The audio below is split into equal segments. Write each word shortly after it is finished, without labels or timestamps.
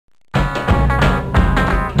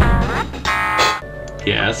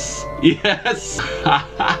Yes. Yes.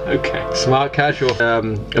 Okay. Smart casual.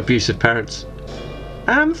 Abusive parents.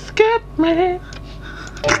 I'm scared, man.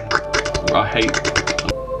 I hate.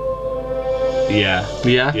 Yeah.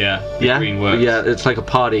 Yeah? Yeah. Yeah? Green works. Yeah, it's like a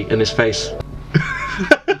party in his face.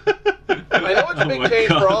 I know it's a big change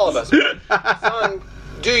for all of us. Son,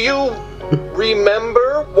 do you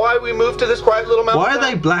remember why we moved to this quiet little mountain? Why are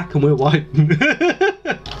they black and we're white?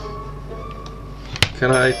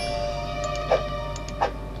 Can I?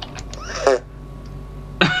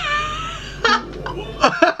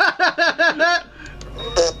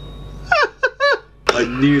 I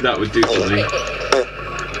knew that would do something.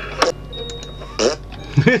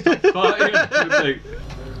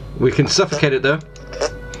 We can suffocate it though.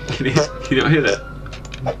 Can you not hear that?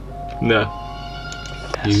 No.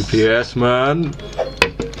 UPS man.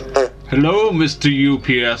 Hello, Mr.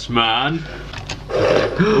 UPS man.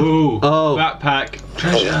 Ooh. Oh. Backpack.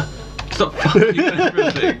 Treasure. Stop fucking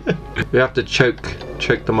everything. We have to choke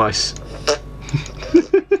the mice.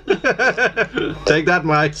 Take that,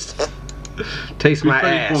 mice. Taste my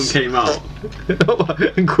One ass. came out.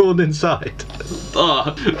 And crawled inside.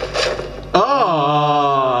 Oh.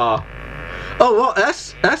 Oh. Oh, what?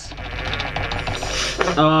 S?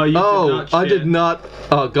 Oh, you did not I shit. did not.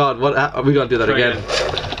 Oh God, what? Are we gonna do that Try again?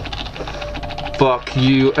 Fuck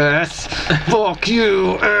you, S. Fuck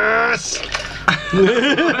you, S.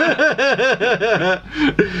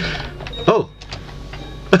 Oh.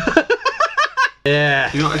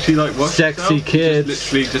 Yeah. You not actually like watch Sexy yourself? kids.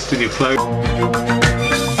 Just literally just in your clothes.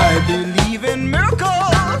 I believe in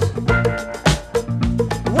miracles.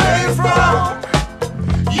 Where you from?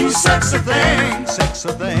 You sexy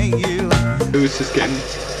thing, you. It was just getting.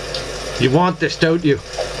 You want this, don't you?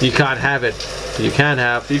 You can't have it. You can't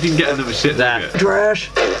have See if you can get another shit that. nugget. Trash.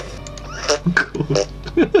 Cool.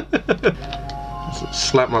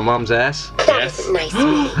 Slap my mom's ass. That Yes. isn't nice,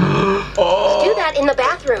 sweetie. Do that in the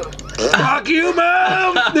bathroom. Fuck you,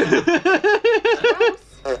 mom!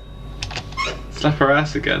 Slap her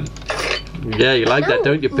ass again. Yeah, you like that, No,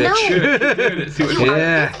 don't you, bitch? no. Doing it, see what You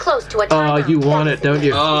Yeah. are this close to a Oh, timeout. you want That it, don't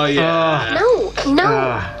you? Oh yeah. No,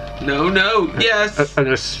 no. No, no, yes. I'm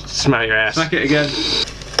gonna smack your ass. Smack it again.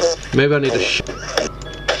 Maybe I need to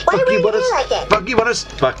Why were you what here like that? Fuck you, what is?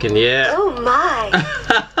 Fucking yeah. Oh my.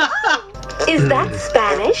 Is that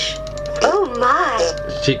Spanish? Oh my.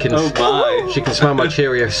 She can. Oh my. She can smell my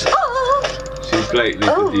Cheerios. Oh. She's blatantly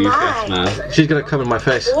Oh with the UPS my. man. She's gonna come in my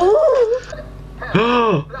face.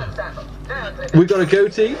 Ooh. We got a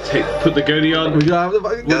goatee. Put the goatee on. We gotta have the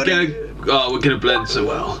fucking goatee. We're gonna blend so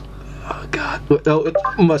well. Oh God. Oh,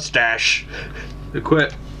 mustache.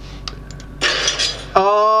 Equip.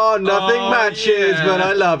 Oh, nothing Oh, matches, yeah. but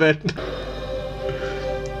I love it.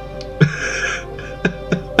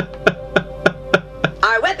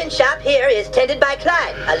 Our weapon shop here is tended by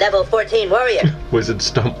Clyde, a level 14 warrior. Wizard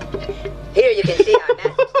stomp. Here you can see our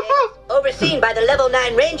massive stables, overseen by the level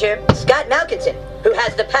 9 ranger, Scott Malkinson, who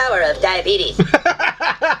has the power of diabetes.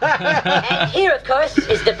 And here, of course,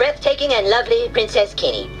 is the breathtaking and lovely Princess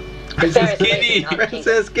Kenny. Princess Kenny.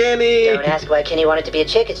 Princess Kenny. Don't ask why Kenny wanted to be a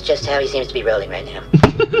chick, it's just how he seems to be rolling right now.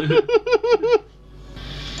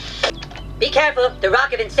 Be careful, the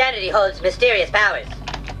Rock of Insanity holds mysterious powers.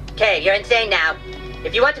 Okay, you're insane now.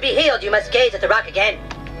 If you want to be healed, you must gaze at the rock again.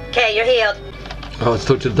 Okay, you're healed. Oh, let's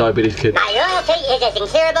talk to the diabetes kid. My loyalty is as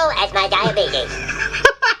incurable as my diabetes.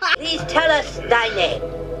 Please tell us thy name.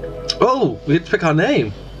 Oh, we get to pick our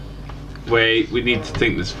name. Wait, we need to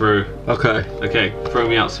think this through. Okay. Okay, throw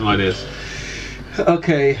me out some ideas.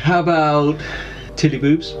 Okay, how about Titty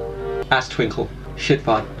Boobs, Ass Twinkle, Shit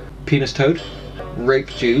Fart, Penis Toad, Rape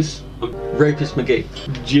Jews, Rapist McGee,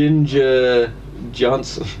 Ginger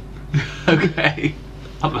Johnson. Okay.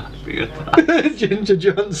 I'm happy with that. Ginger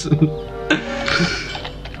Johnson.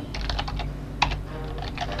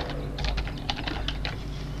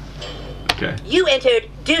 Okay. You entered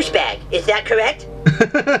douchebag, is that correct?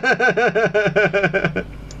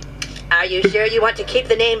 Are you sure you want to keep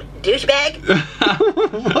the name douchebag?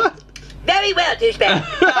 What? Very well, douchebag.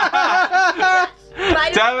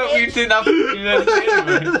 Right Damn it, we didn't have to do that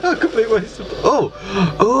anyway. Complete waste of. Oh!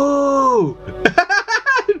 Oh!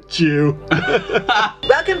 Jew.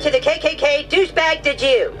 Welcome to the KKK douchebag de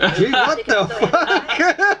Jew. Gee, what the fuck?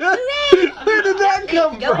 Where did that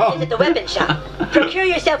come Go and from? visit the weapon shop. Procure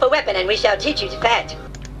yourself a weapon and we shall teach you to fight.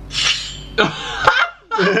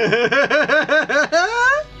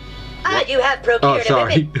 Ah, you have procured Oh, a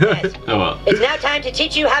weapon. Yes. Oh well. It's now time to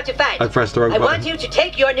teach you how to fight. I pressed the wrong I button. want you to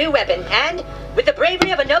take your new weapon and, with the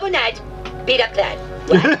bravery of a noble knight, beat up Clyde.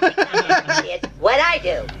 What? It's what I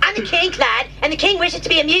do. I'm the king, Clyde, and the king wishes to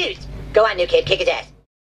be amused. Go on, new kid, kick his ass.